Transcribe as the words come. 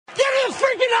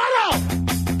freaking auto!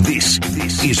 This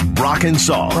is Brock and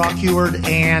Salk. Brock Heward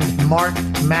and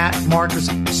Marcus.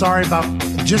 Sorry about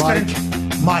just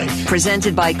Mike.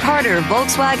 Presented by Carter,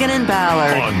 Volkswagen, and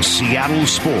Ballard. On Seattle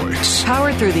Sports.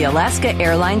 Powered through the Alaska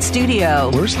Airlines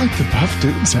Studio. Where's like the buff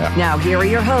dudes at? Now here are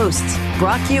your hosts,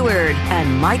 Brock Heward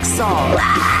and Mike Salk.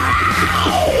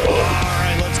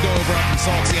 Go Brock and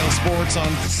Salk, Seattle Sports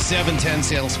on 710,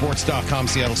 seattlesports.com,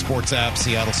 Seattle Sports app,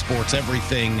 Seattle Sports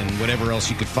everything, and whatever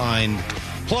else you could find.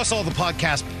 Plus all the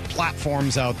podcast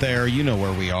platforms out there. You know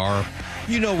where we are.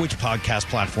 You know which podcast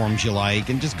platforms you like,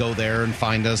 and just go there and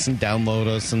find us and download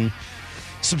us and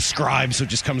subscribe so it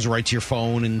just comes right to your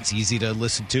phone and it's easy to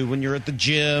listen to when you're at the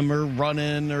gym or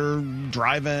running or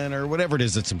driving or whatever it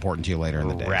is that's important to you later in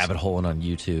the day. Rabbit holing on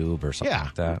YouTube or something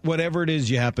like that. Whatever it is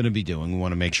you happen to be doing, we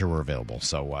want to make sure we're available.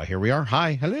 So here we are.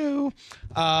 Hi. Hello.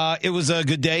 It was a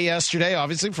good day yesterday,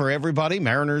 obviously, for everybody.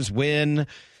 Mariners win.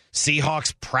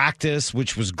 Seahawks practice,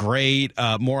 which was great.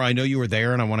 Maura, I know you were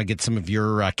there, and I want to get some of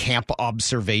your camp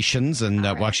observations, and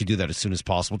we'll actually do that as soon as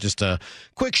possible. Just a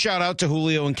quick shout-out to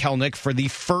Julio and Kelnick for the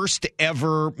first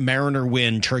ever Mariner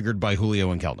win triggered by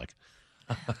Julio and Kelnick.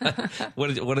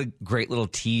 What a great little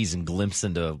tease and glimpse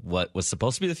into what was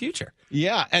supposed to be the future.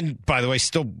 Yeah, and by the way,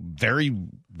 still very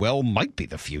well might be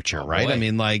the future, right? Boy. I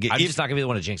mean, like... I'm just not going to be the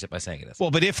one to jinx it by saying it is.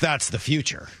 Well, but if that's the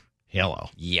future... Hello.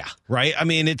 Yeah. Right? I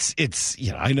mean, it's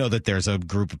I know that there's a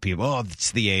group of people,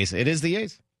 it's the A's. It is the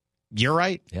A's. You're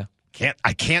right. Yeah.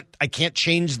 I can't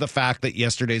change the fact that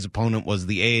yesterday's opponent was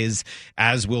the A's,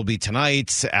 as will be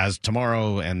tonight's, as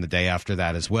tomorrow, and the day after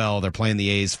that as well. They're playing the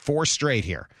A's 4 straight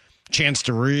here. Chance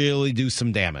to really do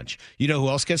some damage. You know who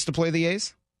else gets to play the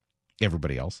A's?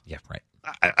 Everybody else. Yeah, right.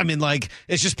 I mean, like,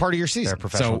 it's just part of your season. They're a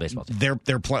professional baseball team.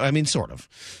 They're playing. I mean, sort of.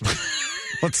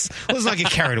 Let's not get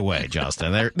carried away,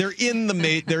 Justin. They're in the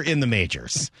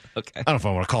majors. Okay. I don't know if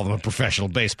I want to call them a professional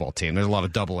baseball team. There's a lot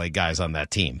of AA guys on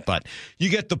that team, but you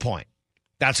get the point.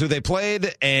 That's who they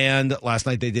played, and last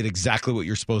night they did exactly what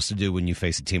you're supposed to do when you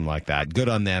face a team like that. Good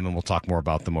on them, and we'll talk more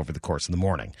about them over the course of the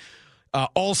morning.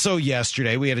 Also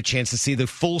yesterday, we had a chance to see the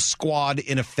full squad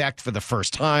in effect for the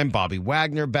first time. Bobby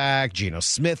Wagner back, Geno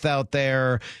Smith out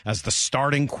there as the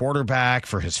starting quarterback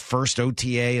for his first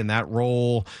OTA in that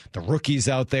role. The rookies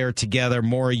out there together.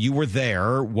 Maura, you were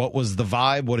there. What was the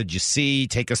vibe? What did you see?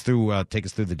 Take us through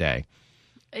the day.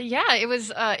 Yeah, it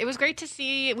was great to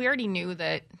see. We already knew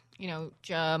that,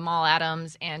 Jamal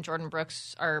Adams and Jordan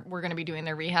Brooks were going to be doing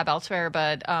their rehab elsewhere,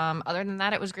 but other than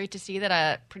that, it was great to see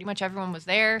that pretty much everyone was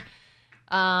there.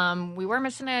 We were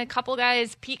missing a couple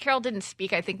guys. Pete Carroll didn't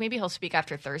speak. I think maybe he'll speak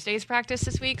after Thursday's practice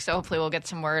this week. So hopefully we'll get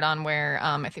some word on where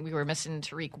I think we were missing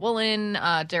Tariq Woolen,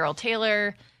 Darryl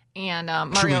Taylor, and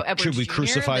Mario Edwards Should we Jr.,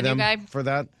 crucify them guy. for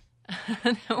that?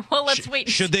 Well, let's wait.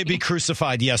 Should they be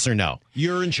crucified, yes or no?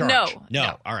 You're in charge.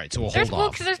 No. All right, so we'll hold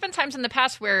off. Because there's been times in the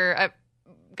past where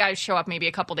guys show up maybe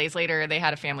a couple days later, they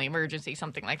had a family emergency,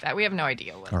 something like that. We have no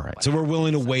idea. All right, so we're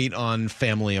willing to wait on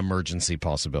family emergency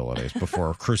possibilities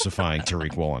before crucifying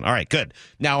Tariq Woolen. All right, good.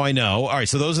 Now I know. All right,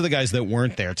 so those are the guys that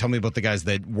weren't there. Tell me about the guys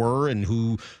that were, and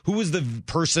who was the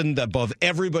person above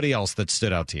everybody else that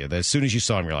stood out to you? That as soon as you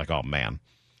saw him, you're like, oh, man.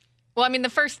 Well, I mean, the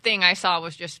first thing I saw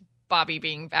was just Bobby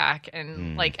being back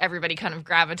and like everybody kind of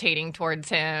gravitating towards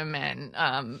him.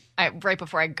 And right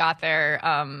before I got there,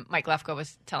 Mike Lefko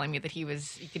was telling me that you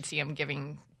could see him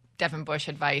giving Devin Bush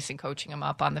advice and coaching him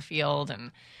up on the field.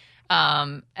 And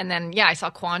then, I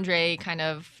saw Quandre kind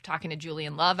of talking to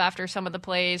Julian Love after some of the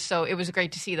plays. So it was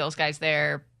great to see those guys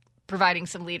there providing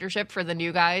some leadership for the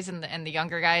new guys and the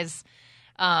younger guys.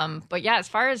 But yeah, as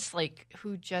far as like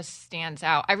who just stands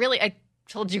out, I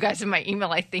told you guys in my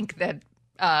email, I think that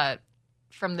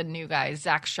from the new guys,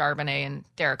 Zach Charbonnet and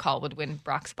Derek Hall would win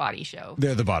Brock's Body Show.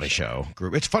 They're the Body Show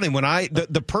group. It's funny, when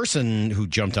the person who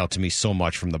jumped out to me so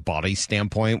much from the body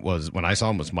standpoint was, when I saw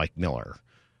him, was Mike Miller.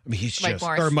 I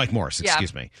mean, Mike Morris,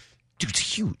 excuse me. Dude's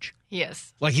huge. He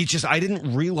is. Like, I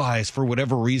didn't realize for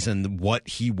whatever reason what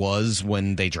he was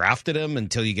when they drafted him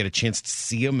until you get a chance to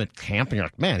see him at camp, and you're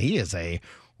like, man, he is a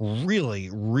really,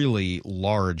 really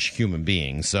large human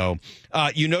being. So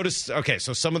you noticed, okay,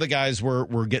 so some of the guys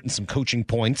were getting some coaching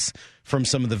points from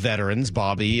some of the veterans,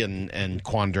 Bobby and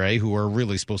Quandre, who are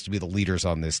really supposed to be the leaders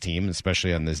on this team,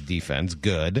 especially on this defense.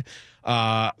 Good.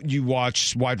 You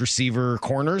watched wide receiver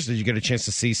corners. Did you get a chance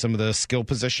to see some of the skill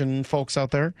position folks out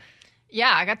there?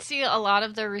 Yeah, I got to see a lot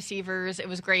of the receivers. It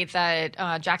was great that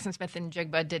Jackson Smith and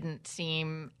Jigba didn't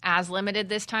seem as limited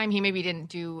this time. He maybe didn't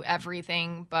do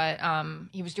everything, but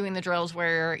he was doing the drills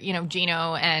where,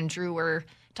 Geno and Drew were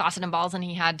tossing him balls, and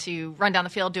he had to run down the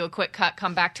field, do a quick cut,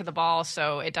 come back to the ball.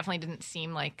 So it definitely didn't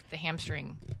seem like the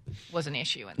hamstring was an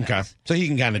issue in this. Okay, so he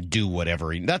can kind of do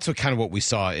whatever. That's what we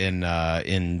saw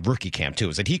in rookie camp too.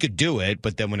 Is that he could do it,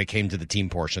 but then when it came to the team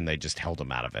portion, they just held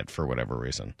him out of it for whatever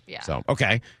reason. Yeah. So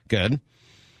okay, good.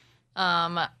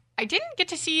 I didn't get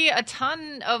to see a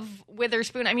ton of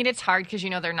Witherspoon. I mean, it's hard because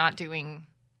they're not doing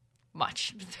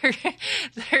much.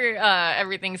 They're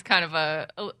everything's kind of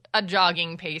a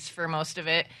jogging pace for most of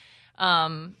it.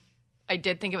 I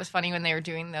did think it was funny when they were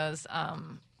doing those.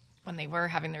 When they were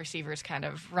having the receivers kind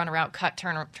of run around, cut,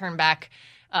 turn back,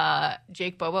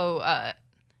 Jake Bobo,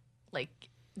 like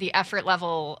the effort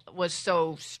level was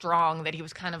so strong that he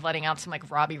was kind of letting out some like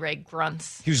Robbie Ray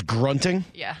grunts. He was grunting?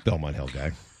 Yeah. Belmont Hill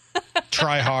guy.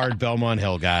 Try hard, Belmont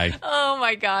Hill guy. Oh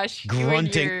my gosh.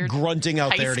 Grunting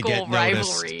out there to get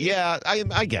noticed. Rivalry. Yeah,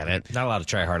 I get it. Not allowed to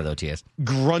try hard at OTAs.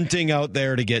 Grunting out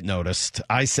there to get noticed.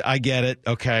 I get it.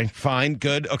 Okay, fine,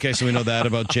 good. Okay, so we know that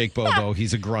about Jake Bobo.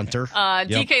 He's a grunter.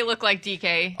 DK looked like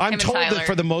DK. I'm told Tyler. that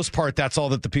for the most part, that's all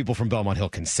that the people from Belmont Hill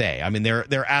can say. I mean,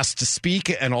 they're asked to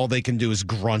speak, and all they can do is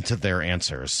grunt their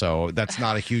answers. So that's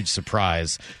not a huge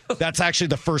surprise. That's actually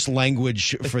the first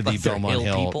language for the Belmont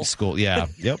Hill school. Yeah,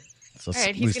 yep. So all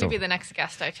right, he's going to be the next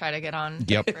guest I try to get on.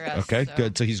 Yep. For us, okay, so.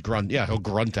 good. So he's grunt. Yeah, he'll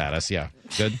grunt at us. Yeah,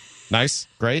 good. Nice.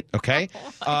 Great. Okay.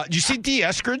 Did you see D.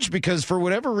 Eskridge? Because for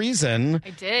whatever reason,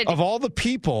 I did. Of all the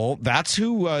people, that's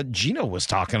who Gino was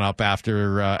talking up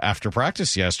after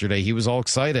practice yesterday. He was all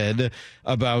excited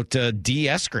about D.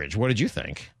 Eskridge. What did you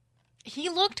think? He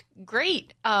looked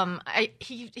great.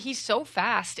 He's so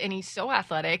fast and he's so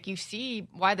athletic. You see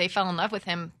why they fell in love with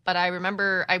him. But I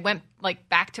remember I went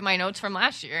back to my notes from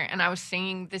last year, and I was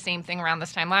saying the same thing around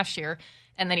this time last year.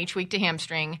 And then he tweaked a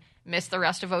hamstring, missed the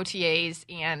rest of OTAs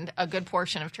and a good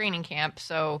portion of training camp.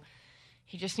 So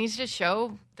he just needs to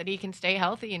show that he can stay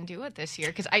healthy and do it this year.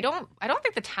 Because I don't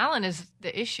think the talent is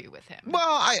the issue with him. Well,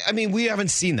 I mean, we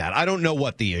haven't seen that. I don't know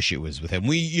what the issue is with him.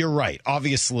 You're right.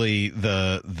 Obviously,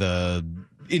 the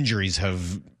injuries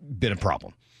have been a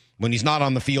problem. When he's not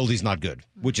on the field, he's not good,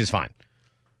 which is fine.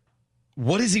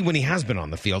 What is he when he has been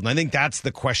on the field? And I think that's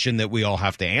the question that we all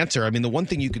have to answer. I mean, the one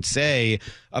thing you could say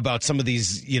about some of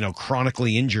these,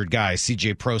 chronically injured guys,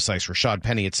 CJ Prosise, Rashad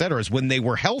Penny, et cetera, is when they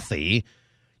were healthy,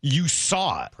 you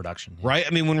saw it. Production. Yeah. Right? I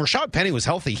mean, when Rashad Penny was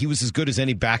healthy, he was as good as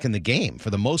any back in the game for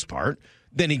the most part.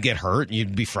 Then he'd get hurt and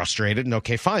you'd be frustrated and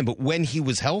okay, fine. But when he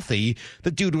was healthy,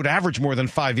 the dude would average more than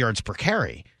 5 yards per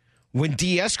carry. When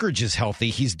D. Eskridge is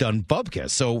healthy, he's done bubka.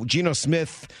 So Geno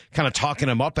Smith kind of talking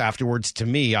him up afterwards, to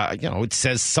me, it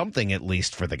says something at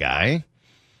least for the guy.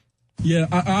 Yeah,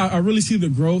 I really see the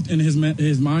growth in his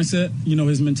mindset,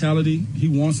 his mentality. He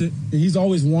wants it. He's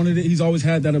always wanted it. He's always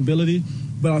had that ability.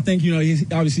 But I think, he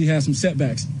obviously has some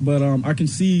setbacks. But I can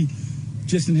see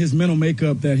just in his mental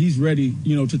makeup that he's ready,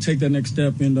 to take that next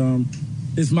step. And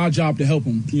it's my job to help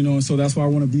him, and so that's why I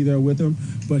want to be there with him.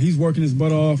 But he's working his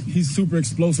butt off. He's super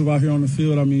explosive out here on the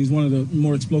field. I mean, he's one of the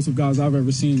more explosive guys I've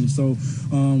ever seen. So,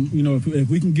 if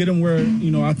we can get him where,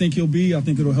 I think he'll be, I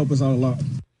think it'll help us out a lot.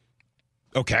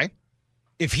 Okay.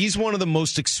 If he's one of the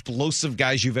most explosive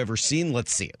guys you've ever seen,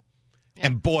 let's see it. Yeah.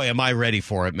 And boy, am I ready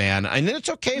for it, man. And it's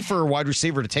okay for a wide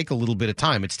receiver to take a little bit of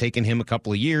time. It's taken him a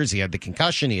couple of years. He had the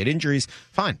concussion. He had injuries.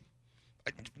 Fine.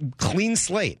 Clean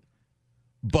slate.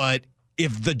 But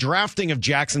if the drafting of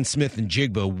Jackson Smith and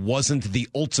Jigba wasn't the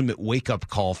ultimate wake-up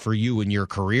call for you in your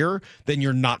career, then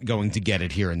you're not going to get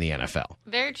it here in the NFL.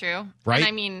 Very true. Right? And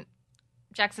I mean,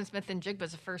 Jackson Smith and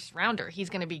Jigba's a first rounder. He's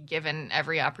going to be given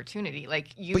every opportunity.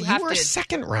 But you were a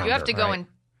second rounder. You have to go and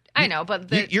I know,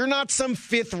 but you're not some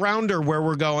fifth rounder where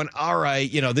we're going, all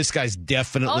right, this guy's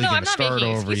definitely going to start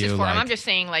over you. For him. I'm just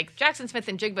saying, Jackson Smith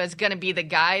and Jigba is going to be the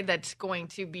guy that's going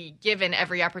to be given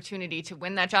every opportunity to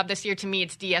win that job this year. To me,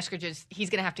 it's D. Eskridge's. He's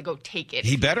going to have to go take it.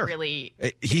 He better.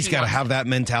 He's got to have that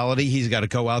mentality. He's got to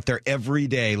go out there every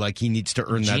day like he needs to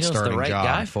earn that starting job. Gino's the right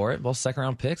guy for it. Both second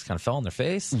round picks kind of fell on their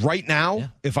face. Right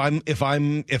now, yeah. if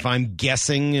I'm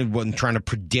guessing and trying to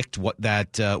predict what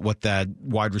that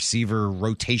wide receiver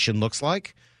rotation looks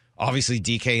like, obviously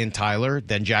DK and Tyler,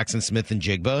 then Jackson Smith and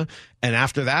Jigba, and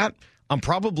after that, I'm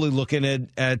probably looking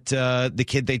at the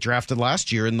kid they drafted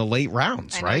last year in the late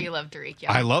rounds. I know right? You love Derek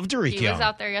Young. I love Derek Young. He was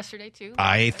out there yesterday too.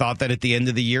 I thought that at the end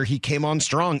of the year he came on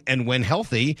strong, and when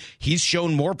healthy, he's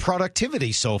shown more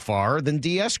productivity so far than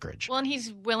D. Eskridge. Well, and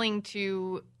he's willing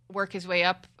to work his way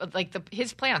up.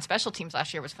 His play on special teams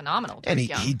last year was phenomenal. And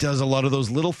he does a lot of those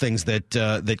little things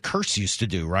that Kurtz used to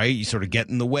do, right? You sort of get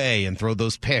in the way and throw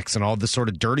those picks and all the sort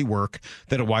of dirty work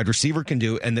that a wide receiver can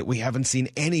do, and that we haven't seen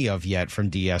any of yet from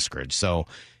D. Eskridge. So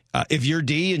if you're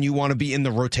D and you want to be in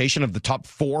the rotation of the top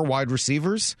 4 wide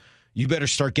receivers, you better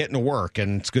start getting to work.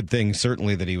 And it's a good thing,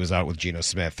 certainly, that he was out with Geno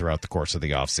Smith throughout the course of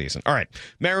the offseason. All right,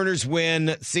 Mariners win.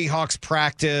 Seahawks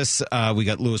practice. We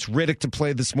got Louis Riddick to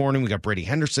play this morning. We got Brady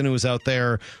Henderson, who was out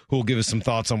there, who will give us some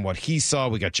thoughts on what he saw.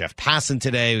 We got Jeff Passan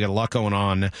today. We got a lot going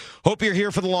on. Hope you're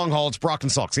here for the long haul. It's Brock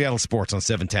and Salk, Seattle Sports on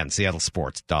 710,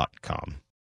 seattlesports.com.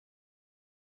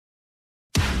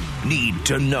 Need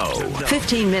to know.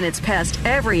 15 minutes past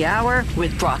every hour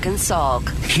with Brock and Salk.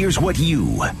 Here's what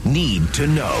you need to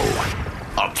know.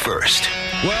 Up first.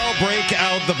 Well, break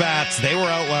out the bats. They were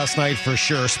out last night for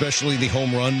sure, especially the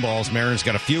home run balls. Mariners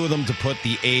got a few of them to put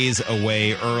the A's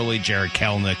away early. Jared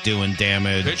Kelenic doing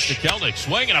damage. Pitch to Kelenic,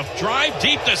 swinging a drive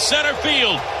deep to center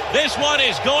field. This one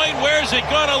is going. Where's it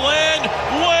going to land?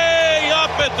 Way up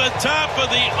at the top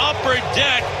of the upper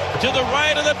deck to the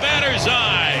right of the batter's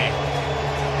eye.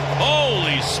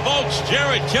 Holy smokes,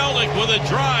 Jared Kelenic with a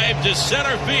drive to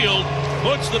center field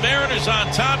puts the Mariners on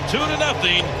top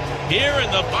 2-0 here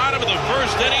in the bottom of the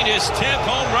first inning, his 10th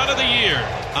home run of the year.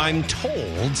 I'm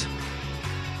told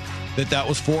that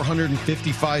was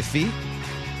 455 feet,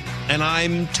 and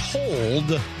I'm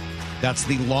told that's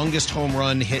the longest home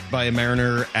run hit by a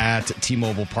Mariner at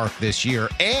T-Mobile Park this year,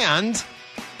 and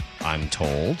I'm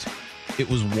told it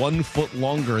was 1 foot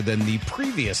longer than the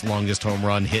previous longest home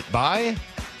run hit by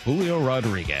Julio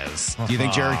Rodriguez. Do you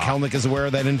think Jared Kelenic is aware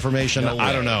of that information? No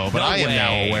I don't know, but I am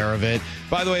now aware of it.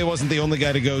 By the way, he wasn't the only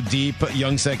guy to go deep.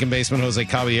 Young second baseman Jose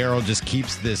Caballero just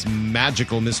keeps this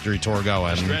magical mystery tour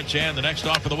going. Stretch and the next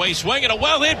off of the way, swinging a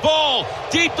well-hit ball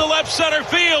deep to left center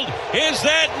field. Is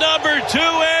that number 2?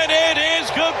 And it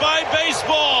is. Goodbye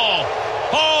baseball.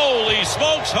 Holy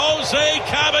smokes, Jose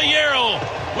Caballero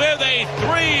with a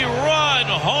 3-run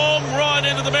home run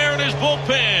into the Mariners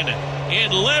bullpen.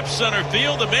 In left center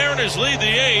field, the Mariners lead the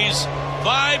A's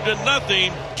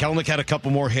 5-0. Kelenic had a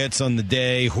couple more hits on the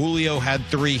day. Julio had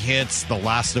 3 hits, the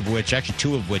last of which, actually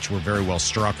 2 of which were very well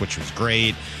struck, which was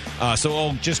great.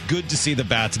 So just good to see the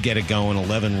bats get it going.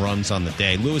 11 runs on the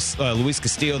day. Luis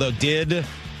Castillo, though, did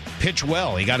pitch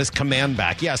well. He got his command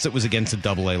back. Yes, it was against a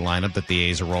Double-A lineup that the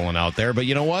A's are rolling out there, but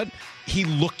you know what? He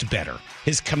looked better.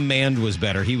 His command was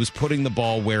better. He was putting the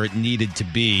ball where it needed to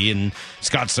be. And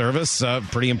Scott Service,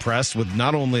 pretty impressed with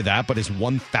not only that, but his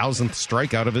 1,000th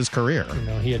strikeout of his career. You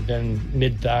know, he had been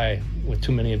mid-thigh with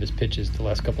too many of his pitches the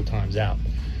last couple times out.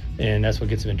 And that's what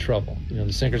gets him in trouble. You know,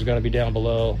 the sinker's got to be down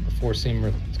below. The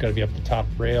four-seamer, it's got to be up the top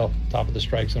rail, top of the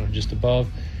strike zone, or just above.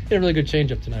 He had a really good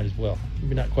changeup tonight as well.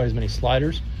 Maybe not quite as many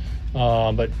sliders.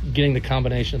 But getting the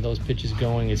combination of those pitches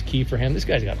going is key for him. This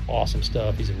guy's got awesome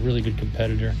stuff. He's a really good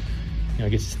competitor. You know,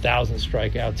 gets his 1,000th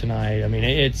strikeout tonight. I mean,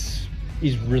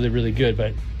 he's really, really good. But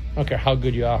I don't care how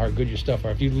good you are, how good your stuff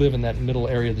are. If you live in that middle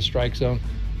area of the strike zone,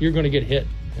 you're going to get hit.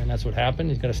 And that's what happened.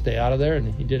 He's got to stay out of there,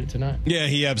 and he did it tonight. Yeah,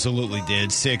 he absolutely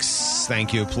did. 6,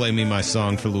 thank you. Play me my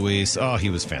song for Luis. Oh, he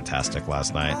was fantastic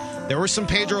last night. There were some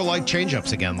Pedro-like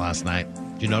changeups again last night.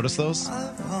 Did you notice those,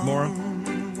 Maura?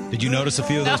 Did you notice a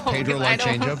few of those Pedro-like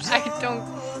changeups? I don't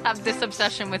have this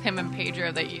obsession with him and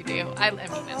Pedro that you do.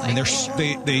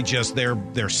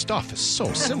 Their stuff is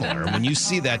so similar. When you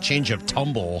see that changeup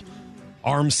tumble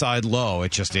arm side low,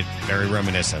 it's very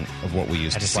reminiscent of what we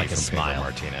used to see from Pedro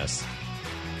Martinez.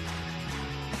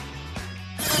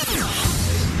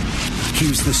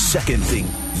 Here's the second thing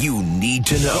you need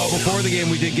to know. Well, before the game,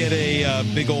 we did get a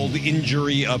big old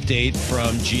injury update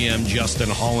from GM Justin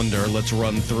Hollander. Let's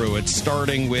run through it,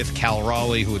 starting with Cal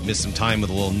Raleigh, who had missed some time with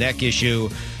a little neck issue.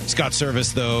 Scott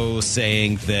Service, though,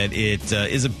 saying that it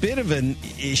is a bit of an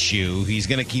issue. He's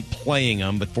going to keep playing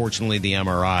him, but fortunately the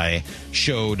MRI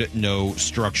showed no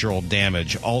structural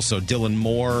damage. Also, Dylan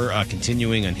Moore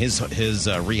continuing on his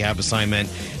rehab assignment.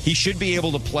 He should be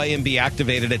able to play and be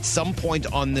activated at some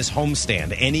point on this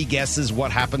homestand. Any guesses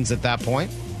what happens at that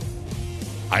point?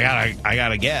 I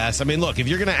gotta guess. I mean, look, if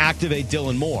you're going to activate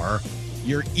Dylan Moore,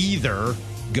 you're either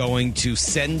going to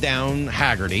send down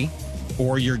Haggerty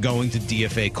or you're going to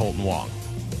DFA Colton Wong.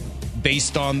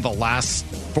 Based on the last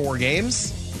 4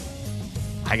 games,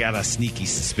 I got a sneaky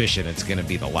suspicion it's going to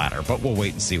be the latter, but we'll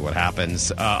wait and see what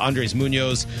happens. Andres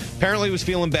Munoz apparently was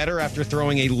feeling better after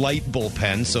throwing a light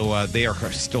bullpen, so they are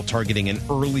still targeting an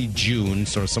early June,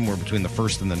 so somewhere between the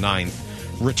 1st and the 9th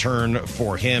return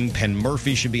for him. Penn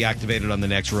Murphy should be activated on the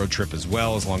next road trip as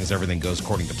well, as long as everything goes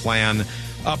according to plan.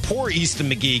 Poor Easton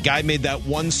McGee. Guy made that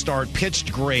one start,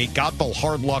 pitched great, got the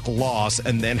hard luck loss,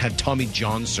 and then had Tommy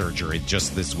John surgery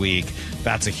just this week.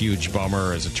 That's a huge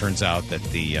bummer, as it turns out that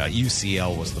the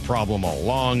UCL was the problem all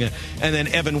along. And then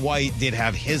Evan White did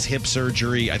have his hip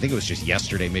surgery. I think it was just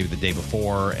yesterday, maybe the day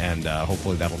before, and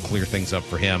hopefully that'll clear things up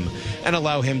for him and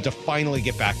allow him to finally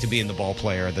get back to being the ball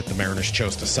player that the Mariners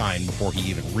chose to sign before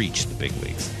he even reached the big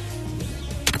leagues.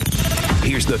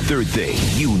 Here's the third thing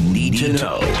you need to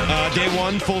know. Day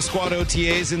one, full squad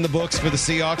OTAs in the books for the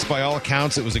Seahawks. By all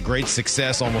accounts, it was a great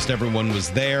success. Almost everyone was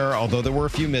there, although there were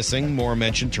a few missing. Moore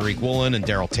mentioned Tariq Woolen and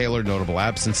Darrell Taylor, notable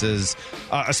absences,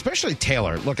 especially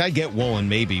Taylor. Look, I get Woolen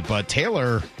maybe, but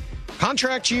Taylor,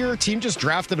 contract year, team just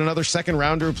drafted another second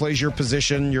rounder who plays your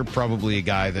position. You're probably a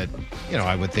guy that,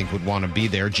 I would think would want to be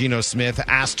there. Geno Smith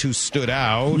asked who stood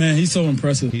out. Man, he's so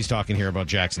impressive. He's talking here about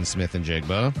Jackson Smith and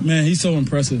Jigba. Man, he's so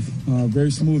impressive. Very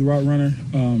smooth route runner,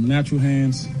 natural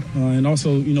hands, and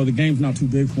also, the game's not too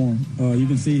big for him. You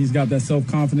can see he's got that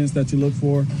self-confidence that you look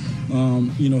for.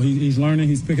 He's learning.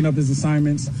 He's picking up his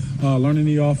assignments, learning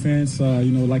the offense,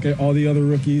 like all the other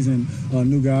rookies and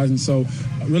new guys. And so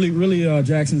really,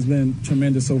 Jackson's been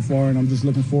tremendous so far, and I'm just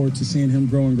looking forward to seeing him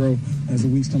grow and grow as the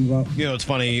weeks come about. It's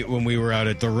funny, when we were out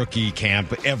at the rookie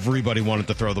camp, everybody wanted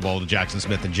to throw the ball to Jackson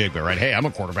Smith and Jigba, right? Hey, I'm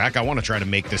a quarterback. I want to try to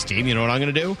make this team. You know what I'm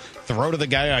going to do? Throw to the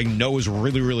guy I know is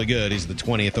really, really good. He's the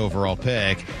 20th overall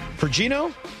pick. For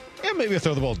Geno, maybe I'll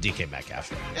throw the ball to DK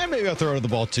Metcalf. Maybe I'll throw the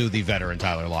ball to the veteran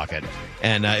Tyler Lockett.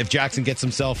 And if Jackson gets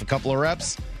himself a couple of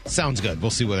reps, sounds good.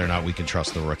 We'll see whether or not we can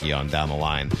trust the rookie on down the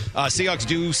line. Seahawks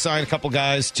do sign a couple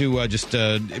guys to just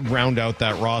round out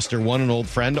that roster. One, an old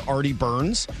friend, Artie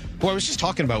Burns, who I was just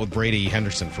talking about with Brady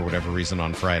Henderson for whatever reason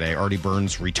on Friday. Artie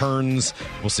Burns returns.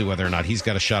 We'll see whether or not he's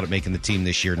got a shot at making the team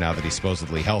this year now that he's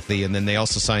supposedly healthy. And then they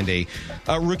also signed a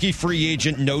rookie free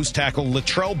agent nose tackle,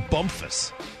 Latrell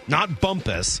Bumpus. Not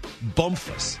Bumpus,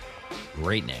 Bumpus.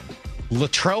 Great name.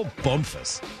 Latrell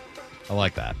Bumpus. I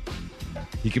like that.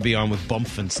 He could be on with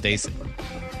Bumph and Stacy.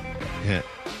 Yeah.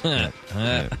 All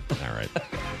right.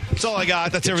 That's all I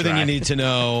got. That's everything you need to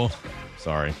know.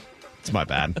 Sorry. It's my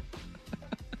bad.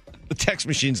 The text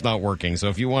machine's not working, so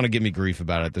if you want to give me grief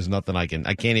about it, there's nothing I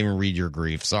can't even read your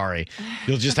grief. Sorry.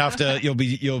 You'll just have to you'll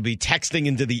be texting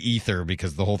into the ether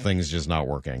because the whole thing is just not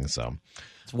working. So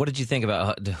what did you think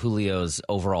about Julio's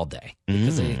overall day?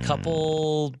 Because a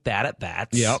couple bad at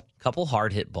bats, couple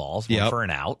hard hit balls, one for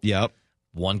an out. Yep.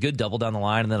 One good double down the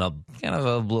line, and then a kind of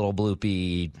a little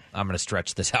bloopy, I'm going to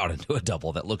stretch this out into a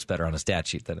double that looks better on a stat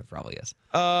sheet than it probably is.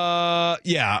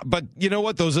 Yeah, but you know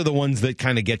what? Those are the ones that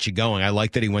kind of get you going. I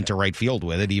like that he went to right field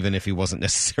with it, even if he wasn't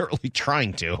necessarily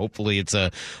trying to. Hopefully it's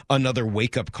another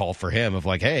wake-up call for him of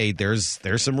like, hey, there's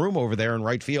some room over there in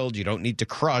right field. You don't need to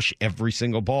crush every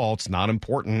single ball. It's not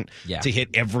important to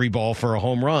hit every ball for a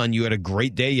home run. You had a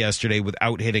great day yesterday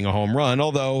without hitting a home run,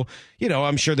 although,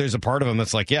 I'm sure there's a part of him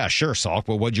that's like, yeah, sure, Salk,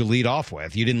 but what'd you lead off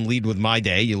with? You didn't lead with my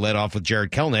day. You led off with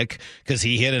Jared Kelnick because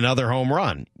he hit another home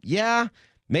run. Yeah,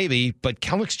 maybe, but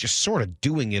Kelnick's just sort of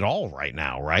doing it all right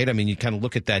now, right? I mean, you kind of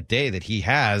look at that day that he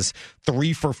has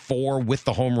 3 for 4 with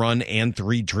the home run and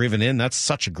 3 driven in. That's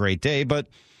such a great day, but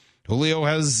Julio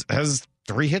has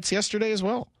 3 hits yesterday as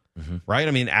well, right?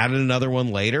 I mean, added another one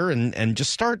later and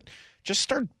just start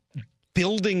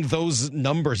building those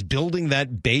numbers, building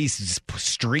that base,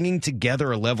 stringing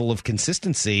together a level of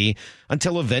consistency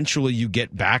until eventually you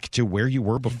get back to where you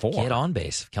were before. Get on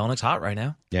base. Kelnick's hot right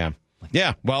now. Yeah.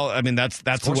 Yeah, well, I mean, that's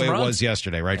the way it was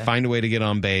yesterday, right? Yeah. Find a way to get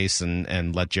on base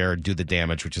and let Jared do the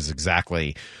damage, which is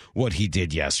exactly what he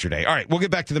did yesterday. All right, we'll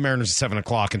get back to the Mariners at 7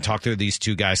 o'clock and talk through these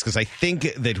two guys because I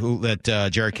think that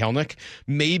Jared Kelnick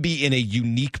may be in a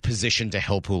unique position to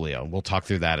help Julio. We'll talk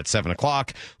through that at 7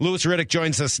 o'clock. Louis Riddick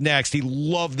joins us next. He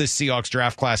loved the Seahawks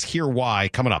draft class. Hear why,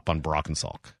 coming up on Brock and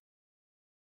Salk.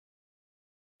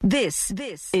 This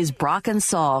is Brock and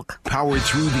Salk. Powered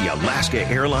through the Alaska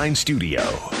Airlines studio.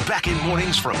 Back in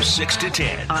mornings from 6 to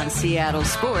 10. On Seattle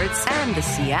Sports and the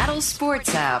Seattle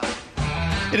Sports app.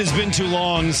 It has been too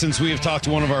long since we have talked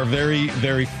to one of our very,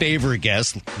 very favorite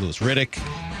guests, Louis Riddick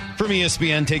from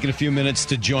ESPN, taking a few minutes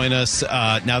to join us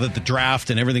now that the draft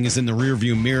and everything is in the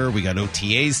rearview mirror. We got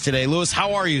OTAs today. Louis,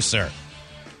 how are you, sir?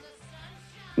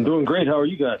 I'm doing great. How are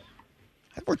you guys?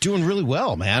 We're doing really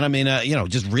well, man. I mean,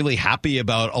 just really happy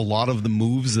about a lot of the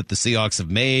moves that the Seahawks have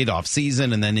made off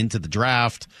season and then into the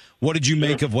draft. What did you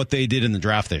make of what they did in the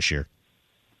draft this year?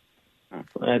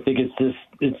 I think it's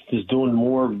just doing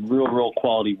more real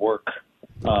quality work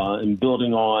and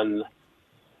building on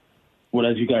what,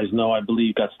 as you guys know, I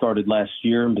believe got started last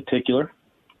year in particular.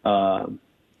 I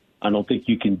don't think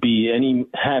you can be any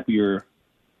happier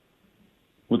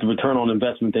with the return on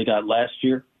investment they got last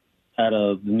year out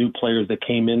of the new players that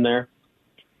came in there.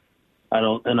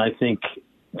 I think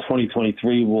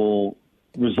 2023 will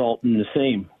result in the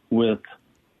same with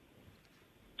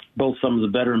both some of the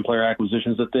veteran player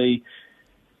acquisitions that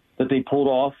they pulled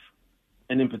off.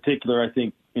 And in particular, I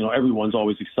think, everyone's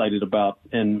always excited about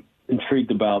and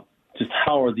intrigued about just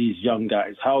how are these young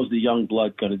guys, how is the young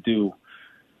blood going to do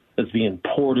that's being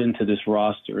poured into this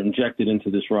roster, injected into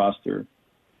this roster.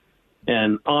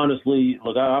 And honestly,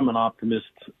 look, I'm an optimist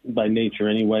by nature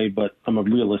anyway, but I'm a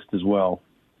realist as well.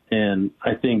 And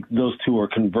I think those two are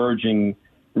converging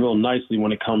real nicely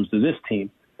when it comes to this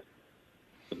team.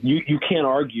 You can't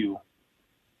argue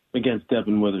against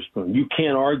Devin Witherspoon. You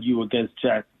can't argue against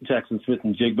Jackson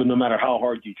Smith-Njigba, no matter how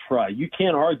hard you try. You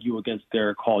can't argue against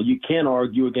Derek Hall. You can't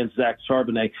argue against Zach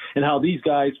Charbonnet and how these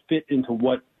guys fit into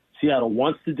what Seattle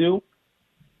wants to do,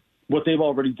 what they've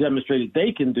already demonstrated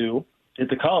they can do at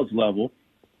the college level,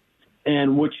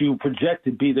 and what you project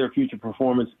to be their future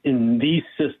performance in these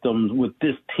systems with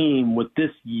this team, with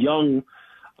this young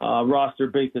roster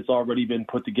base that's already been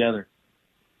put together.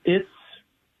 I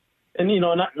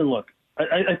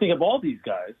think of all these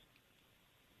guys,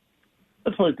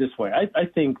 let's put it this way. I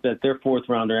think that their fourth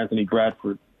rounder, Anthony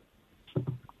Bradford,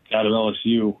 out of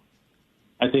LSU,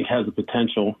 I think has the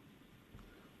potential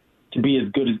to be as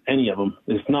good as any of them,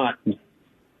 if not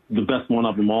the best one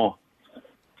of them all,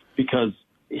 because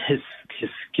his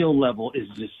skill level is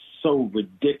just so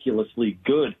ridiculously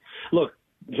good. Look,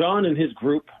 John and his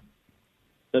group,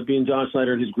 that being John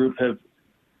Schneider and his group, have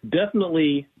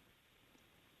definitely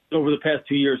over the past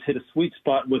 2 years hit a sweet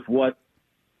spot with what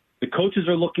the coaches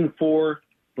are looking for,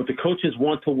 what the coaches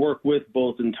want to work with,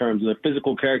 both in terms of their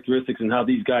physical characteristics and how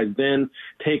these guys then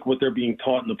take what they're being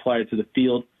taught and apply it to the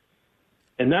field.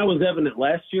 And that was evident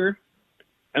last year,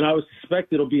 and I would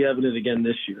suspect it'll be evident again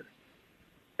this year.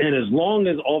 And as long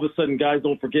as all of a sudden guys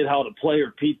don't forget how to play,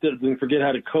 or Pete doesn't forget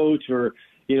how to coach, or,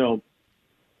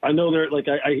 I know they're like,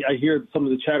 I hear some of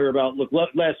the chatter about, look,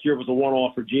 last year was a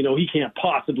one-off for Gino. He can't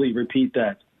possibly repeat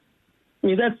that. I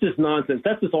mean, that's just nonsense.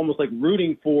 That's just almost like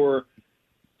rooting for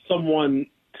someone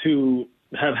to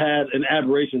have had an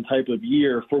aberration type of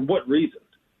year. For what reason?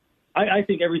 I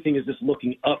think everything is just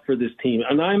looking up for this team.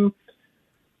 And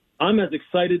I'm as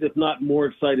excited, if not more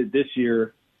excited this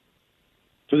year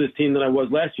for this team than I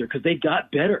was last year, because they got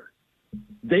better.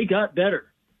 They got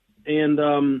better. And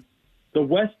the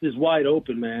West is wide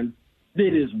open, man.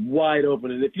 It is wide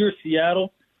open. And if you're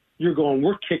Seattle, you're going,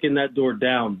 we're kicking that door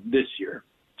down this year.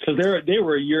 So they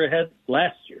were a year ahead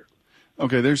last year.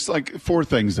 Okay, there's like four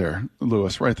things there,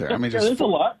 Lewis, right there. I mean, there's a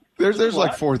lot. There's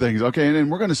like four things. Okay,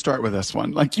 and we're going to start with this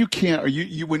one. Like, you can't,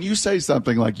 you when you say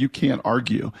something like you can't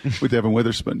argue with Devin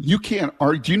Witherspoon, you can't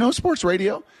argue. Do you know sports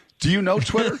radio? Do you know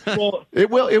Twitter? Well,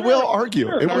 it will argue.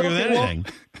 Sure. It will argue with anything.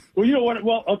 Well, you know what?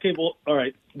 Well, okay. Well, all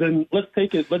right. Then let's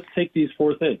take it. Let's take these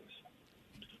four things.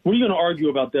 What are you going to argue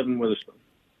about Devin Witherspoon?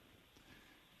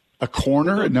 A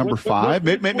corner at number 5.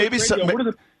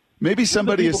 Maybe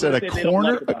somebody has said a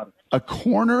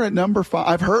corner at number 5.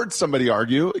 I've heard somebody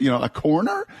argue, a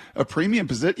corner, a premium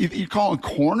position. You call a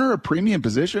corner a premium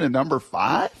position at number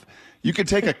 5? You could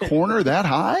take a corner that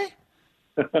high?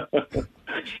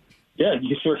 Yeah,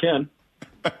 you sure can.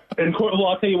 And well,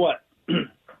 I'll tell you what.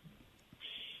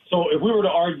 So if we were to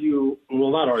argue,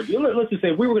 well, not argue, let's just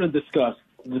say if we were going to discuss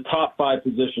the top 5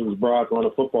 positions, Brock, on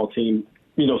a football team,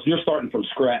 so you're starting from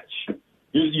scratch.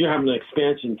 You're having an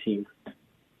expansion team.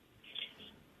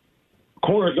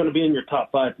 Corner is going to be in your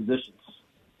top 5 positions.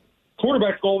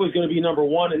 Quarterback's always going to be number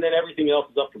 1, and then everything else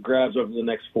is up for grabs over the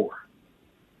next 4.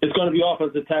 It's going to be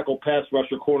offensive tackle, pass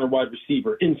rusher, corner, wide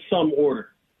receiver, in some order.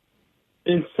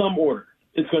 In some order,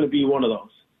 it's going to be one of those.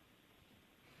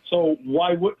 So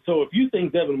if you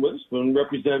think Devin Witherspoon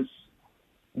represents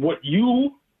what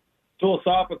you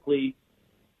philosophically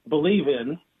believe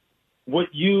in, what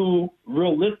you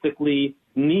realistically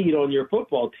need on your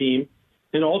football team,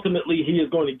 and ultimately he is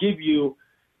going to give you,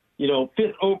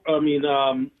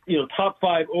 top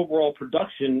 5 overall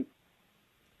production,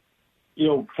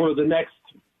 for the next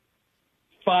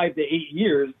 5 to 8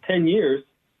 years, 10 years,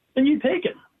 then you take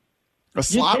him. A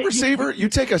slot receiver? You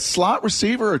take a slot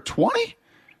receiver at 20?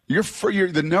 You're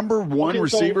the number 1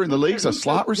 receiver in the league's a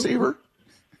slot receiver?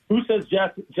 Who says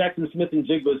Jackson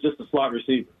Smith-Njigba is just a slot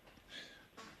receiver?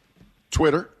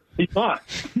 Twitter. He's not.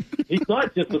 He's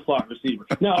not just a slot receiver.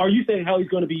 Now, are you saying how he's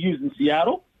going to be used in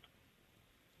Seattle?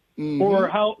 Mm-hmm. Or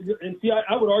how – and see,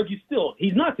 I would argue still,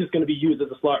 he's not just going to be used as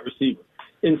a slot receiver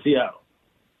in Seattle.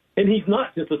 And he's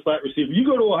not just a slot receiver. You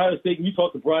go to Ohio State and you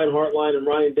talk to Brian Hartline and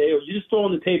Ryan Day, or you just throw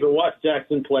on the tape and watch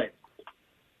Jackson play.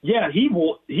 Yeah, he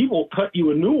will cut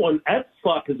you a new one at the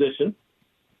slot position,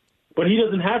 but he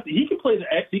doesn't have to. He can play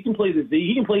the X, he can play the Z,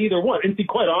 he can play either one. And see,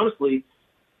 quite honestly,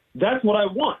 that's what I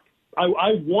want.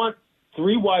 I want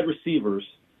 3 wide receivers.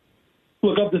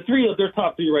 Look, of the 3 of their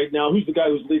top 3 right now, who's the guy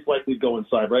who's least likely to go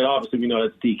inside, right? Obviously, we know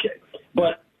that's DK.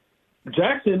 But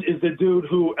Jackson is the dude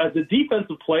who, as a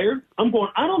defensive player, I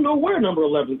don't know where number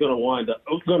 11 is going to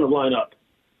line up.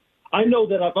 I know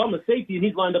that if I'm a safety and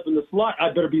he's lined up in the slot, I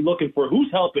better be looking for who's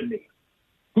helping me.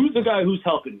 Who's the guy who's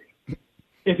helping me?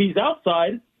 If he's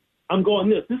outside, I'm going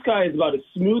this. This guy is about as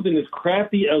smooth and as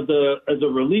crafty as a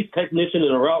release technician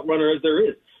and a route runner as there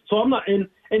is. So I'm not, and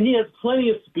he has plenty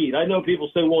of speed. I know people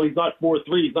say, well, he's not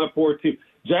 4.3, he's not 4.2.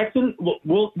 Jackson,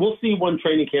 we'll see when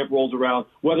training camp rolls around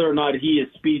whether or not he is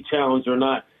speed challenged or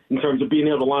not in terms of being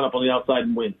able to line up on the outside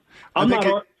and win. I'm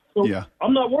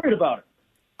not worried about it.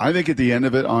 I think at the end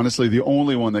of it, honestly, the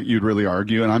only one that you'd really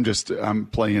argue, and I'm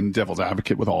playing devil's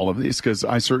advocate with all of these because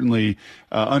I certainly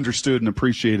understood and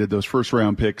appreciated those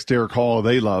first-round picks. Derek Hall,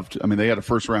 they loved. I mean, they had a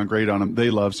first-round grade on him. They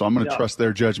loved, so I'm going to trust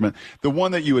their judgment. The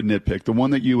one that you would nitpick, the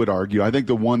one that you would argue, I think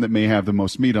the one that may have the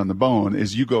most meat on the bone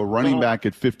is you go running back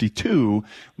at 52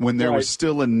 when there was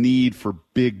still a need for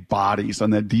big bodies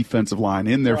on that defensive line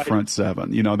in their front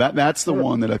seven. You know, that's the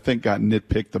one that I think got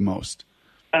nitpicked the most.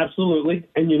 Absolutely.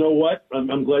 And you know what?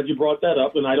 I'm glad you brought that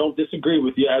up, and I don't disagree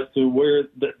with you as to where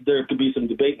there could be some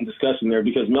debate and discussion there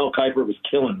because Mel Kiper was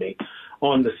killing me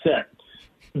on the set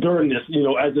during this,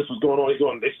 as this was going on. He's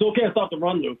going, they still can't stop the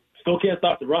run, Lou. Still can't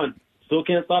stop the run. Still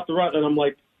can't stop the run. And I'm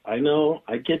like, I know.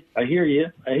 I hear you.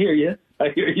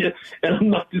 And I'm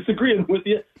not disagreeing with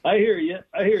you. I hear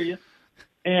you.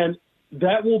 And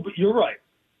that will be, you're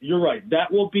right. That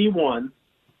will be one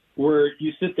where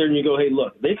you sit there and you go, hey,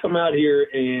 look, they come out here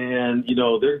and,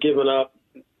 they're giving up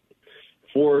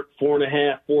 4.5,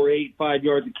 4.8, 5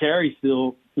 yards of carry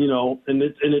still, and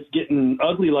it's getting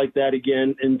ugly like that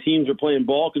again. And teams are playing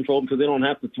ball control because they don't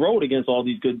have to throw it against all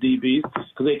these good DBs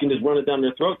because they can just run it down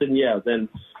their throat. Then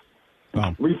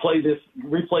replay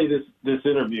this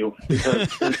interview because,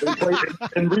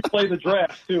 and replay the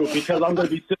draft too because I'm going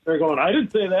to be sitting there going, I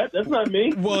didn't say that. That's not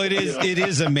me. Well, it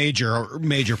is a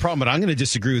major problem, but I'm going to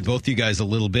disagree with both you guys a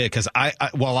little bit because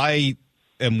while I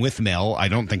am with Mel, I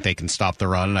don't think they can stop the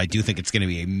run, and I do think it's going to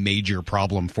be a major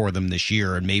problem for them this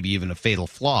year and maybe even a fatal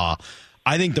flaw.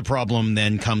 I think the problem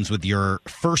then comes with your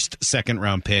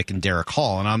second-round pick and Derek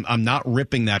Hall, and I'm not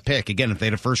ripping that pick. Again, if they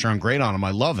had a first-round grade on him,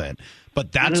 I love it.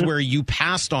 But that's where you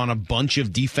passed on a bunch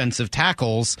of defensive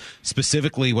tackles,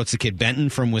 specifically, what's the kid, Benton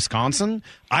from Wisconsin?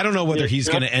 I don't know whether he's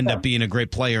going to end up being a great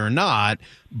player or not,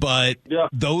 but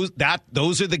those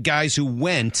are the guys who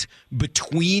went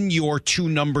between your two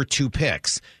number 2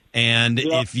 picks. And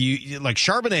if you like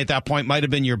Charbonnet at that point might have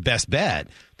been your best bet.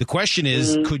 The question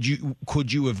is, could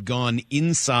you have gone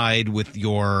inside with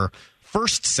your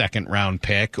second round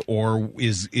pick, or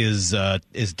is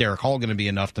Derek Hall going to be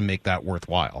enough to make that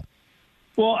worthwhile?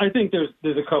 Well, I think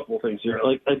there's a couple of things here.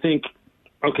 Like I think,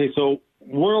 okay, so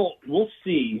we'll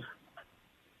see.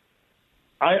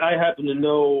 I happen to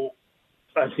know.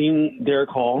 I've seen Derek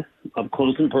Hall up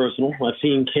close and personal. I've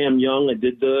seen Cam Young. I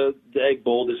did the Egg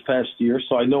Bowl this past year,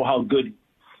 so I know how good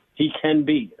he can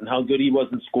be and how good he was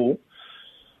in school.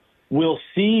 We'll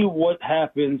see what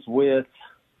happens with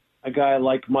a guy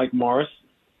like Mike Morris.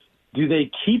 Do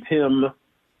they keep him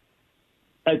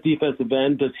at defensive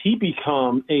end? Does he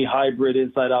become a hybrid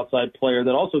inside-outside player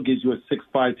that also gives you a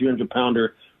 6'5",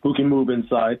 300-pounder who can move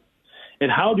inside?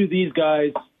 And how do these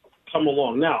guys come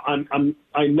along? Now,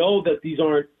 I know that these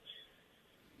aren't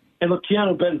 – and look,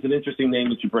 Keanu Benton's an interesting name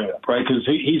that you bring up, right? Because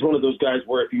he's one of those guys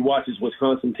where if you watch his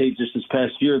Wisconsin tape just this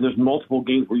past year, there's multiple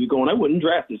games where you're going, I wouldn't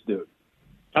draft this dude.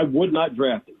 I would not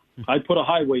draft him. I'd put a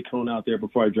highway cone out there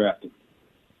before I draft him.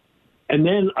 And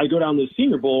then I go down to the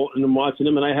Senior Bowl and I'm watching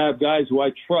him, and I have guys who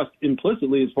I trust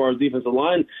implicitly as far as defensive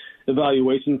line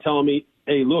evaluation telling me,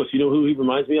 hey, Lewis, you know who he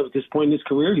reminds me of at this point in his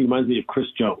career? He reminds me of Chris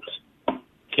Jones,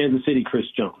 Kansas City Chris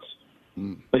Jones.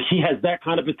 But he has that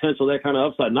kind of potential, that kind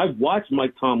of upside. And I've watched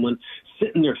Mike Tomlin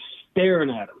sitting there staring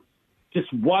at him,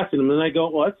 just watching him, and I go,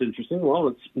 well, that's interesting. Well,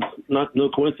 it's not no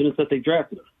coincidence that they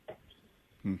drafted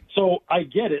him. So I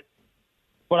get it,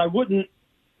 but I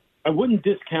wouldn't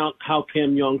discount how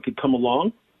Cam Young could come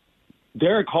along.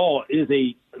 Derek Hall he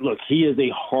is a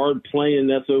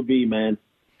hard-playing SOB, man.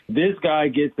 This guy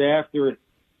gets after it.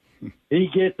 He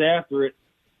gets after it,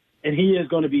 and he is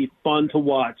going to be fun to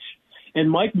watch.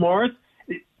 And Mike Morris,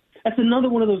 that's another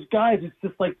one of those guys. It's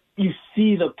just like you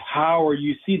see the power,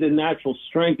 you see the natural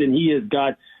strength, and he has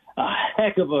got a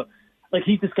heck of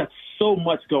he's just got so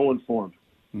much going for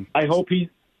him. I hope he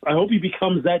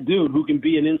becomes that dude who can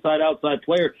be an inside-outside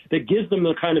player that gives them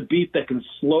the kind of beat that can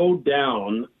slow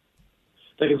down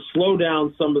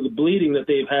some of the bleeding that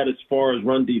they've had as far as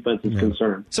run defense is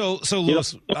concerned. So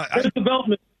Lewis,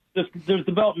 there's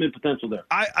development potential there.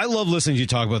 I love listening to you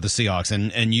talk about the Seahawks,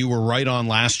 and you were right on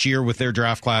last year with their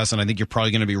draft class, and I think you're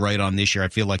probably going to be right on this year. I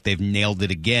feel like they've nailed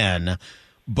it again.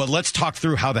 But let's talk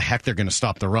through how the heck they're going to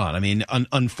stop the run. I mean,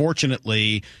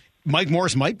 unfortunately, Mike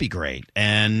Morris might be great,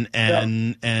 and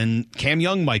Cam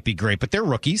Young might be great, but they're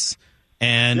rookies.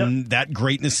 And that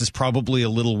greatness is probably a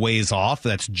little ways off.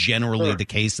 That's generally the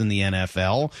case in the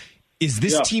NFL. Is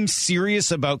this team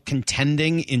serious about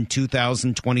contending in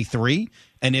 2023?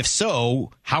 And if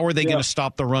so, how are they going to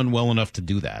stop the run well enough to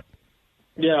do that?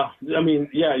 Yeah, I mean,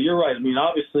 you're right. I mean,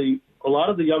 obviously, a lot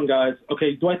of the young guys,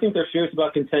 okay, do I think they're serious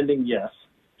about contending? Yes.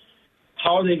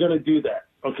 How are they going to do that?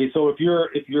 Okay, so if you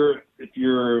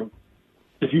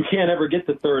can't ever get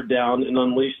the third down and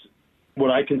unleash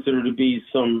what I consider to be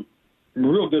some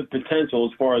real good potential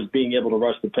as far as being able to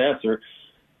rush the passer,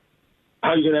 how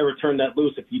are you going to ever turn that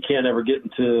loose if you can't ever get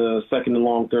into second and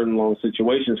long, third and long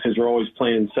situations because you're always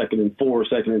playing 2nd and 4,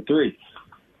 2nd and 3?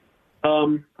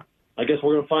 I guess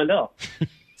we're going to find out.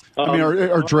 I mean,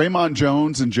 are Draymond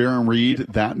Jones and Jaron Reed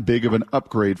that big of an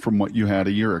upgrade from what you had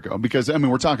a year ago? Because, I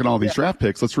mean, we're talking all these draft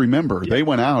picks. Let's remember, they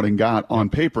went out and got, on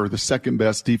paper, the second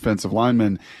best defensive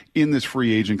lineman in this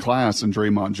free agent class in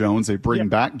Draymond Jones. They bring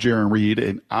back Jaron Reed,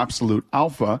 an absolute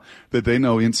alpha that they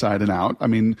know inside and out. I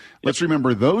mean, let's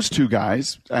remember those two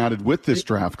guys added with this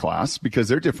draft class because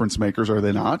they're difference makers, are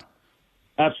they not?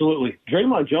 Absolutely.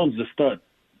 Draymond Jones is a stud.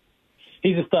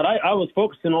 He's a stud. I was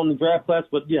focusing on the draft class,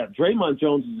 but, Draymond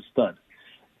Jones is a stud.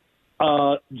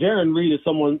 Jaron Reed is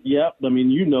someone, I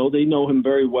mean, they know him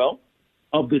very well.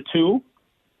 Of the two,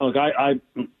 if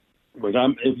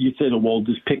you say, well,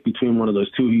 just pick between one of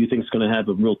those two who you think is going to have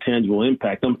a real tangible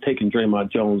impact, I'm taking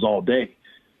Draymond Jones all day.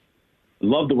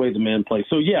 Love the way the man plays.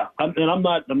 So,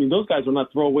 those guys are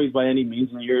not throwaways by any means,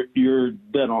 and you're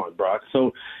dead on, Brock.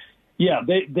 So,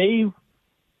 they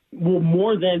will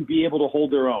more than be able to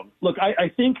hold their own. Look, I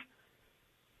think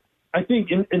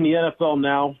in the NFL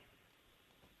now,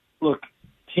 look,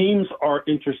 teams are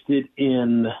interested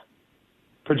in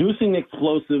producing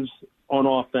explosives on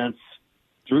offense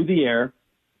through the air,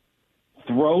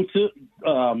 throw to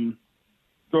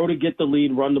get the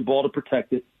lead, run the ball to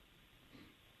protect it.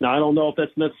 Now, I don't know if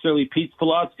that's necessarily Pete's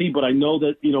philosophy, but I know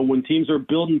that, when teams are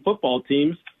building football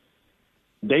teams,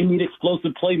 they need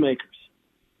explosive playmakers.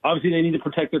 Obviously, they need to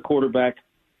protect their quarterback.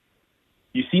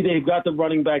 You see they've got the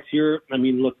running backs here. I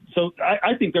mean, look, so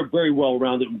I think they're very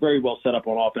well-rounded and very well set up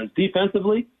on offense.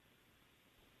 Defensively,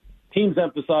 teams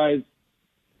emphasize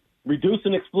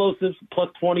reducing explosives, plus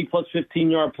 20, plus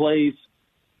 15-yard plays.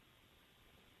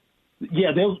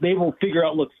 Yeah, they will figure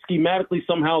out, look, schematically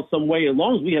somehow, some way, as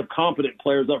long as we have competent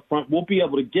players up front, we'll be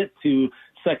able to get to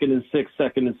 2nd and 6,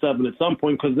 2nd and 7 at some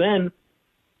point, because then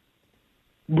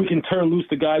we can turn loose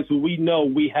the guys who we know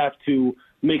we have to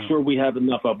make sure we have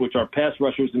enough of, which are pass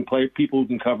rushers and people who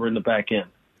can cover in the back end.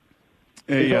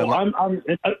 I'm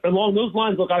along those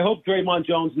lines. Look, I hope Draymond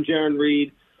Jones and Jaron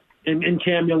Reed and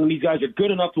Cam Young and these guys are good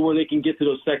enough to where they can get to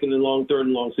those 2nd and long, 3rd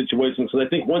and long situations. Because I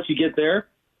think once you get there,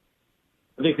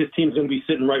 I think this team's going to be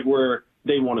sitting right where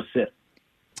they want to sit.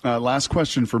 Last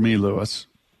question for me, Lewis.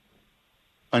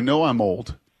 I know I'm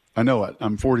old. I know it.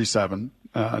 I'm 47.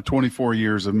 24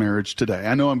 years of marriage today.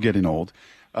 I know I'm getting old.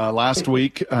 Last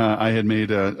week, I had made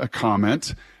a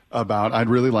comment about I'd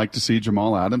really like to see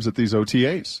Jamal Adams at these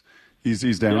OTAs.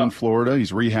 He's down in Florida.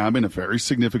 He's rehabbing a very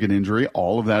significant injury.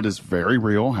 All of that is very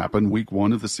real. Happened week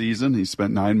 1 of the season. He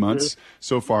spent 9 months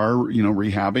so far,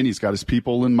 rehabbing. He's got his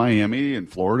people in Miami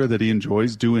and Florida that he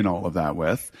enjoys doing all of that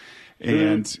with.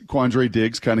 And Quandre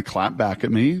Diggs kind of clapped back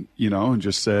at me, and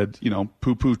just said,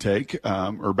 poo-poo take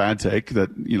or bad take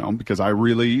that, because I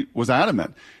really was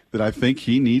adamant that I think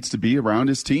he needs to be around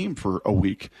his team for a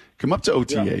week. Come up to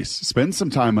OTAs, spend some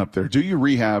time up there, do your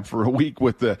rehab for a week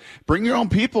bring your own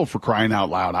people, for crying out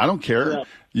loud. I don't care. Yeah.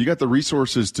 You got the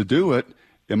resources to do it.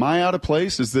 Am I out of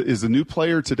place? Is the new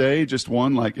player today just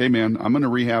one like, hey man, I'm going to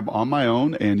rehab on my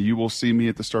own and you will see me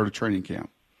at the start of training camp?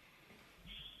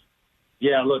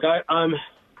 Yeah, look,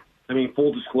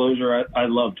 full disclosure, I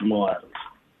love Jamal Adams.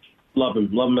 Love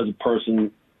him as a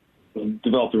person,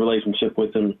 developed a relationship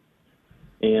with him.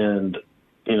 And,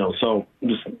 so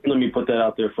just let me put that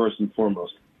out there first and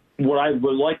foremost. What I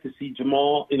would like to see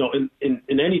Jamal, in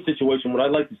any situation, what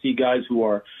I'd like to see guys who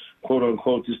are, quote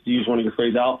unquote, just to use one of your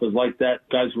phrases, alphas like that,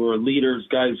 guys who are leaders,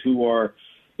 guys who are,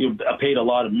 paid a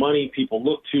lot of money, people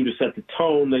look to set the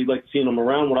tone. They like seeing them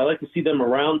around. What I like to see them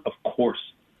around, of course.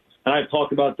 And I've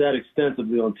talked about that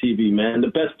extensively on TV, man. The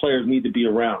best players need to be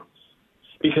around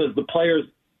because the players,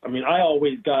 I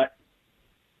always got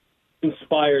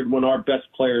inspired when our best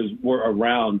players were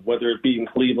around, whether it be in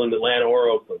Cleveland, Atlanta, or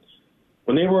Oakland.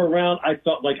 When they were around, I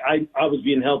felt like I was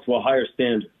being held to a higher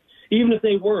standard. Even if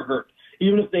they were hurt,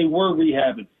 even if they were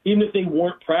rehabbing, even if they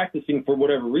weren't practicing for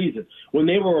whatever reason, when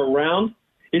they were around,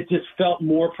 it just felt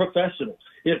more professional.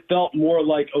 It felt more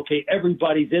like, okay,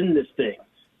 everybody's in this thing.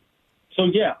 So,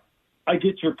 yeah, I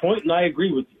get your point, and I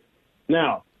agree with you.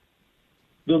 Now,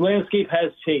 the landscape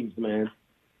has changed, man.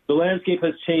 The landscape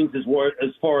has changed as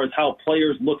far as how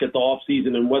players look at the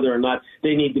offseason and whether or not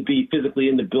they need to be physically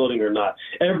in the building or not.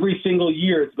 Every single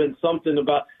year it's been something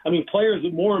about – players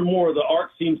more and more, the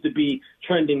arc seems to be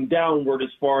trending downward as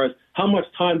far as how much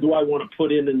time do I want to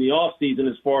put in the offseason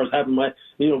as far as having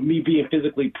me being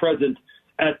physically present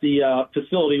at the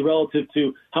facility relative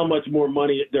to how much more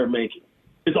money they're making.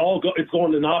 It's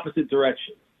going in the opposite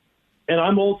direction. And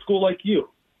I'm old school like you.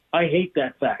 I hate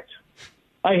that fact.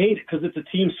 I hate it because it's a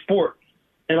team sport,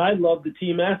 and I love the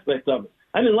team aspect of it.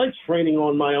 I didn't like training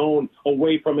on my own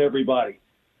away from everybody.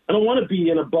 I don't want to be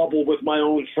in a bubble with my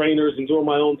own trainers and doing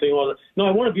my own thing. No,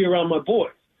 I want to be around my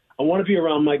boys. I want to be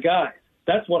around my guys.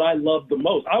 That's what I love the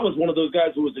most. I was one of those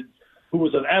guys who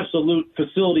was an absolute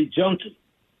facility junkie.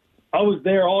 I was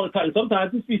there all the time.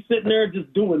 Sometimes just be sitting there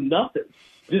just doing nothing,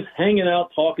 just hanging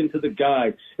out, talking to the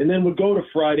guys, and then we'd go to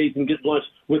Fridays and get lunch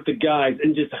with the guys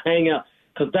and just hang out.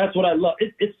 Because that's what I love.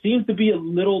 It seems to be a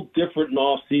little different in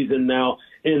off season now,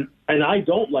 and I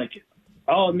don't like it.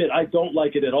 I'll admit I don't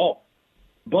like it at all.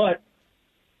 But,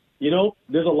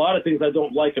 there's a lot of things I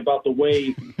don't like about the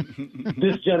way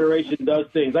this generation does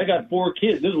things. I got 4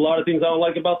 kids. There's a lot of things I don't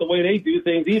like about the way they do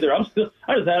things either. I just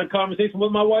had a conversation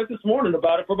with my wife this morning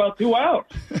about it for about 2 hours,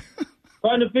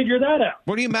 trying to figure that out.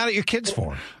 What are you mad at your kids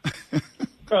for?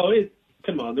 Bro,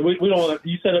 come on, we don't.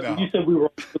 You said it. No. You said we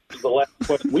were. This is the last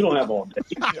question. We don't have all day.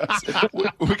 Yes.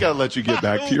 We got to let you get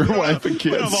back to your wife and kids.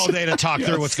 We don't have all day to talk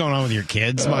through what's going on with your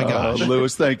kids. My gosh,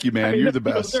 Lewis, thank you, man. You're the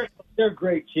best. They're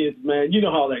great kids, man. You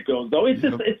know how that goes, though. It's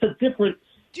just it's a different.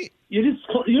 You're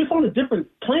just on a different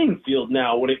playing field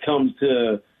now when it comes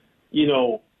to,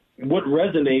 what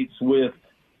resonates with.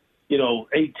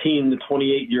 18 to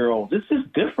 28-year-olds. It's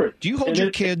just different. Do you hold your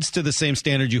kids to the same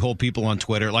standard you hold people on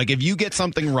Twitter? Like, if you get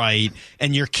something right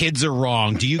and your kids are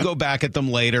wrong, do you go back at them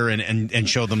later and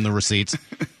show them the receipts?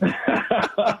 You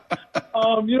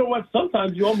know what?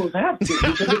 Sometimes you almost have to.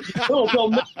 Because if you don't,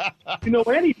 they'll know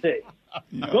anything.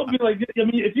 Yeah. They'll be like,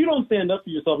 if you don't stand up for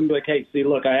yourself and be like, hey, see,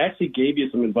 look, I actually gave you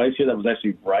some advice here that was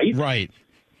actually right. Right.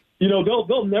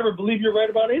 They'll never believe you're right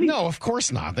about anything. No, of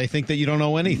course not. They think that you don't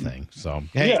know anything. So,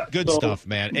 hey, good stuff,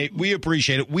 man. Hey, we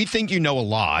appreciate it. We think you know a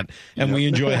lot, and we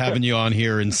enjoy having you on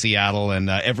here in Seattle. And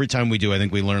every time we do, I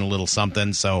think we learn a little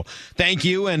something. So thank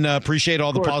you, and appreciate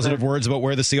all the positive words about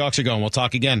where the Seahawks are going. We'll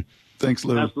talk again. Thanks,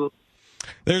 Lou. Absolutely.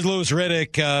 There's Louis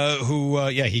Riddick, who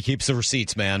he keeps the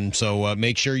receipts, man. So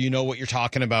make sure you know what you're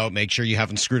talking about. Make sure you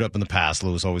haven't screwed up in the past.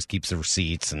 Louis always keeps the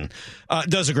receipts and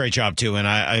does a great job, too. And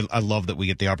I love that we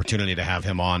get the opportunity to have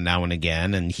him on now and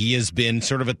again. And he has been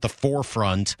sort of at the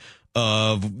forefront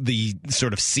of the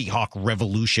sort of Seahawk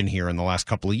revolution here in the last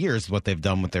couple of years, what they've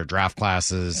done with their draft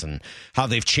classes and how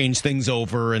they've changed things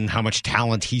over and how much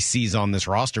talent he sees on this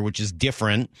roster, which is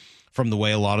different from the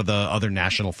way a lot of the other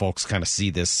national folks kind of see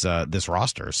this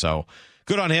roster. So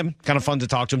good on him. Kind of fun to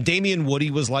talk to him. Damian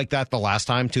Woody was like that the last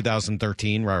time,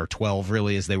 2013 or 12,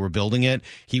 really, as they were building it.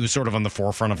 He was sort of on the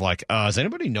forefront of like, has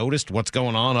anybody noticed what's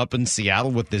going on up in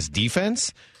Seattle with this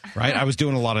defense? Right? I was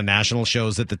doing a lot of national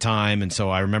shows at the time, and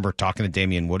so I remember talking to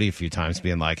Damian Woody a few times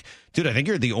being like, dude, I think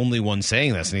you're the only one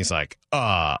saying this. And he's like,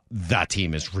 that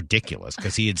team is ridiculous,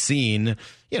 because he had seen,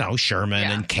 Sherman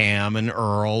and Cam and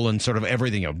Earl and sort of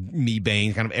everything, Me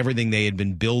Bain, kind of everything they had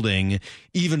been building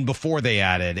even before they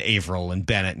added Averill and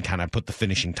Bennett and kind of put the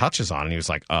finishing touches on. And he was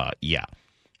like, yeah,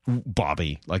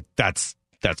 Bobby, like that's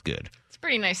good. It's a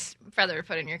pretty nice feather to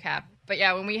put in your cap. But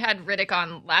yeah, when we had Riddick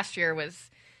on last year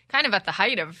was kind of at the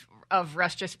height of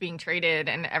Russ just being traded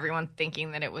and everyone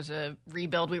thinking that it was a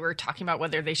rebuild. We were talking about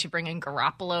whether they should bring in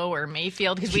Garoppolo or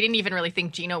Mayfield, because we didn't even really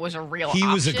think Geno was a real option.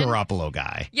 He was a Garoppolo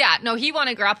guy. Yeah, no, he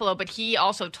wanted Garoppolo, but he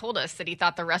also told us that he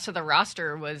thought the rest of the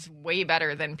roster was way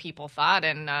better than people thought,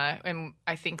 and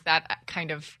I think that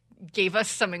kind of gave us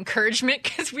some encouragement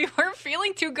because we weren't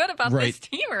feeling too good about this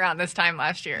team around this time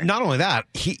last year. Not only that,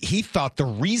 he thought the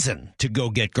reason to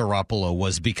go get Garoppolo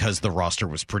was because the roster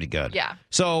was pretty good. Yeah.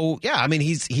 So, yeah, I mean,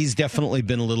 he's definitely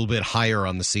been a little bit higher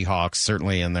on the Seahawks,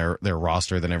 certainly in their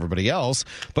roster than everybody else.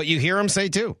 But you hear him say,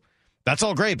 too, that's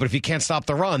all great, but if you can't stop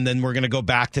the run, then we're going to go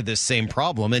back to this same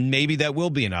problem, and maybe that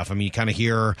will be enough. I mean, you kind of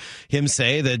hear him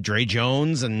say that Dre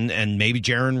Jones and maybe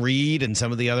Jaron Reed and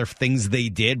some of the other things they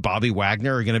did, Bobby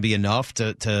Wagner, are going to be enough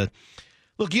to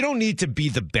look, you don't need to be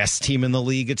the best team in the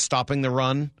league at stopping the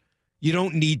run. You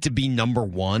don't need to be number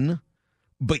one,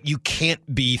 but you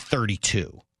can't be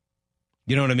 32.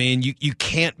 You know what I mean? You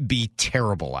can't be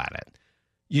terrible at it.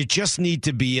 You just need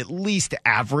to be at least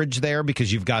average there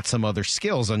because you've got some other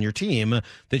skills on your team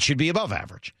that should be above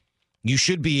average. You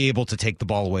should be able to take the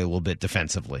ball away a little bit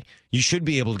defensively. You should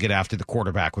be able to get after the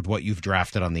quarterback with what you've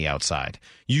drafted on the outside.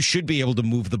 You should be able to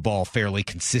move the ball fairly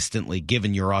consistently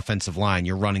given your offensive line,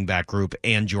 your running back group,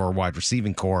 and your wide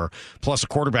receiving core, plus a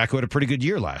quarterback who had a pretty good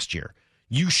year last year.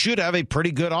 You should have a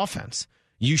pretty good offense.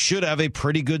 You should have a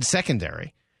pretty good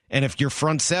secondary. And if your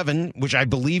front seven, which I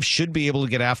believe should be able to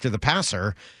get after the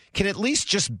passer, can at least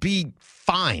just be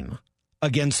fine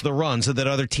against the run so that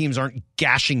other teams aren't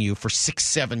gashing you for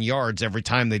 6-7 yards every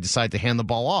time they decide to hand the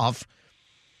ball off,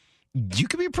 you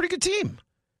could be a pretty good team.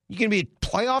 You can be a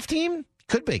playoff team?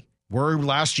 Could be. Were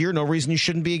last year, no reason you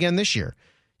shouldn't be again this year.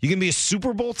 You can be a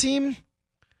Super Bowl team?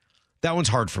 That one's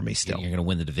hard for me still. You're going to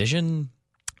win the division?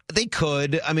 They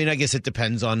could. I mean, I guess it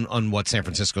depends on what San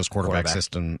Francisco's quarterback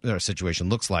system or situation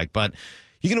looks like. But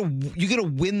you're gonna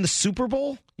win the Super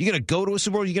Bowl? You're gonna go to a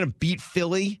Super Bowl? You're gonna beat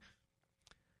Philly?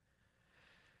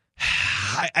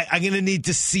 I'm going to need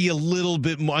to see a little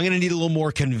bit more. I'm going to need a little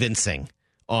more convincing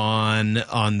on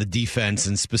the defense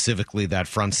and specifically that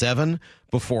front seven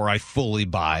before I fully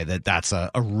buy that that's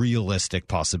a realistic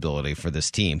possibility for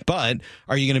this team. But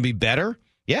are you going to be better?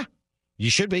 Yeah, you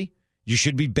should be. You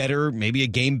should be better, maybe a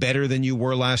game better than you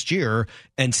were last year,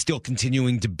 and still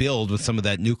continuing to build with some of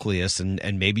that nucleus. And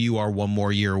maybe you are one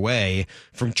more year away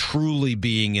from truly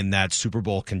being in that Super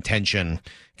Bowl contention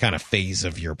kind of phase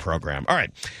of your program. All right,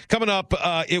 coming up,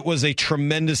 it was a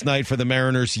tremendous night for the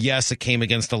Mariners. Yes, it came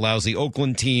against a lousy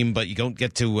Oakland team, but you don't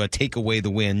get to take away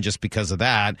the win just because of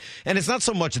that. And it's not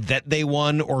so much that they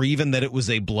won or even that it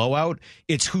was a blowout.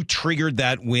 It's who triggered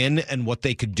that win and what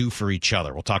they could do for each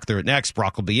other. We'll talk through it next.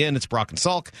 Brock will be in. It's Brock and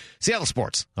Salk, Seattle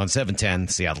Sports on 710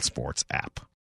 Seattle Sports app.